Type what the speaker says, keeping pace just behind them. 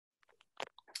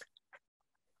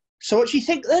So what do you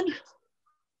think then?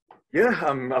 Yeah,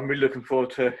 I'm really looking forward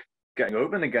to getting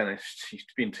open again. It's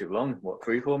been too long. What,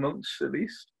 3-4 months at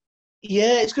least?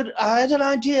 Yeah, it's good. I had an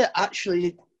idea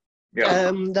actually.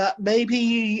 Yeah. That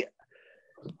maybe.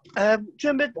 Do you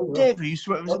remember Dave who used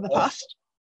to work with us in the past?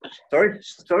 Sorry.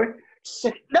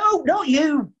 No, not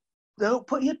you. No,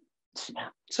 put your.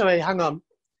 Sorry, hang on.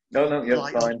 No, you're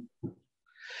fine.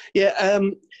 Yeah,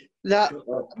 that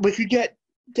we could get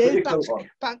Dave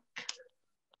back.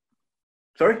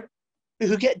 Sorry? We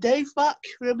could get Dave back.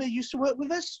 Remember, he used to work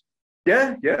with us?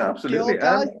 Yeah, absolutely.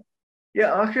 The old guy?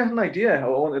 Yeah, I actually had an idea I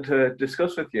wanted to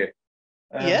discuss with you.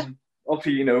 Yeah.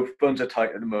 Obviously, funds are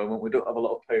tight at the moment. We don't have a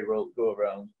lot of payroll to go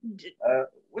around.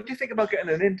 What do you think about getting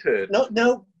an intern?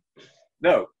 No.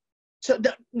 No. So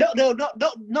no,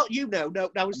 not you. No.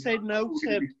 I was saying no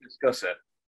to discuss it.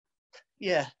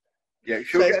 Yeah. Yeah,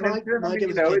 sure. So Get an intern. I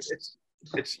mean,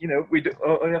 it's we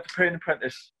only have to pay an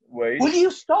apprentice wage. Will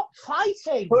you stop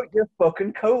fighting? Put your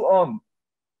fucking coat on.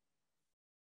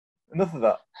 Enough of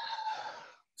that.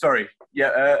 Sorry.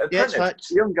 Yeah, apprentice, right.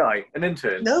 young guy, an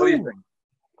intern. No. What do you think?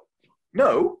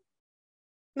 No.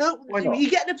 No. Why not? You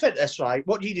get an apprentice, right?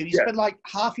 What do? You spend like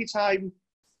half your time,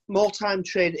 more time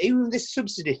training. Even this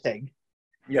subsidy thing.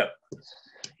 Yeah.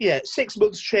 Yeah, 6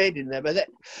 months training them. And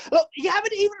look, you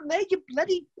haven't even made your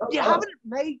bloody. You haven't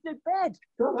made the bed.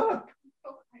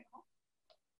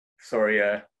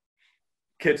 Sorry,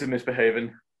 kids are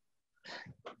misbehaving.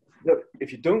 Look,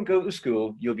 if you don't go to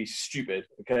school, you'll be stupid,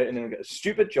 okay? And then you'll get a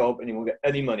stupid job and you won't get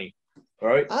any money, all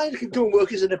right? I could go and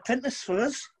work as an apprentice for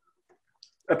us.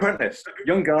 Apprentice,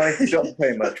 young guy, don't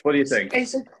pay much. What do you think?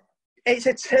 It's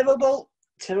a terrible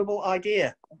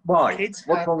idea. Why? Kids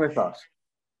What's wrong with that?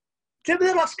 Do you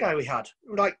remember the last guy we had?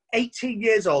 Like 18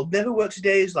 years old, never worked a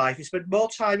day in his life. He spent more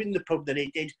time in the pub than he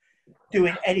did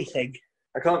doing anything.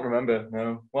 I can't remember,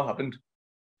 no. What happened?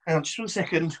 Hang on, just 1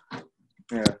 second.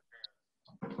 Yeah.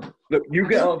 Look, you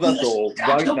get out of that door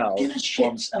right now. Don't give a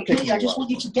shit, okay? I just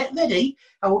want you to get ready.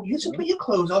 I want you to put your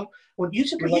clothes on. I want you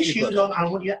to put your shoes on. I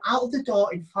want you out of the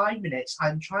door in 5 minutes.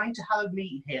 I'm trying to have a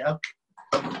meeting here.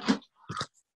 Okay?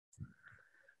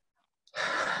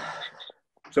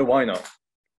 So why not?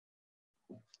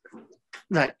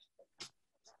 Right.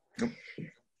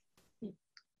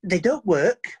 They don't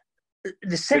work.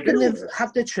 The second they've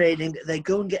had their training, they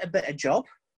go and get a better job.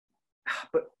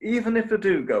 But even if they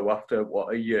do go after,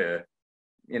 a year,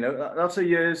 that's a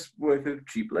year's worth of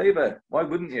cheap labour. Why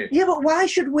wouldn't you? Yeah, but why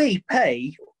should we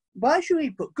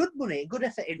put good money and good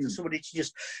effort in for somebody to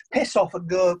just piss off and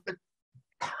go?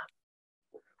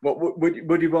 What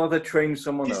would you rather train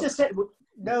someone else?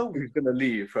 No. Who's going to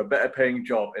leave for a better paying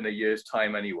job in a year's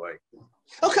time anyway?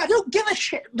 Okay, I don't give a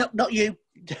shit. No, not you.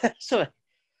 Sorry.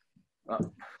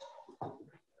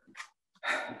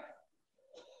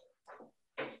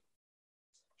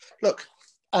 Look,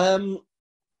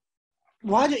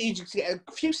 why don't you just get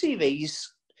a few CVs,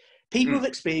 people with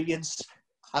experience?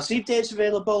 I'll see if Dave's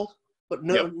available, but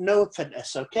no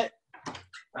apprentice, okay?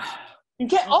 And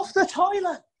get off the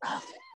toilet.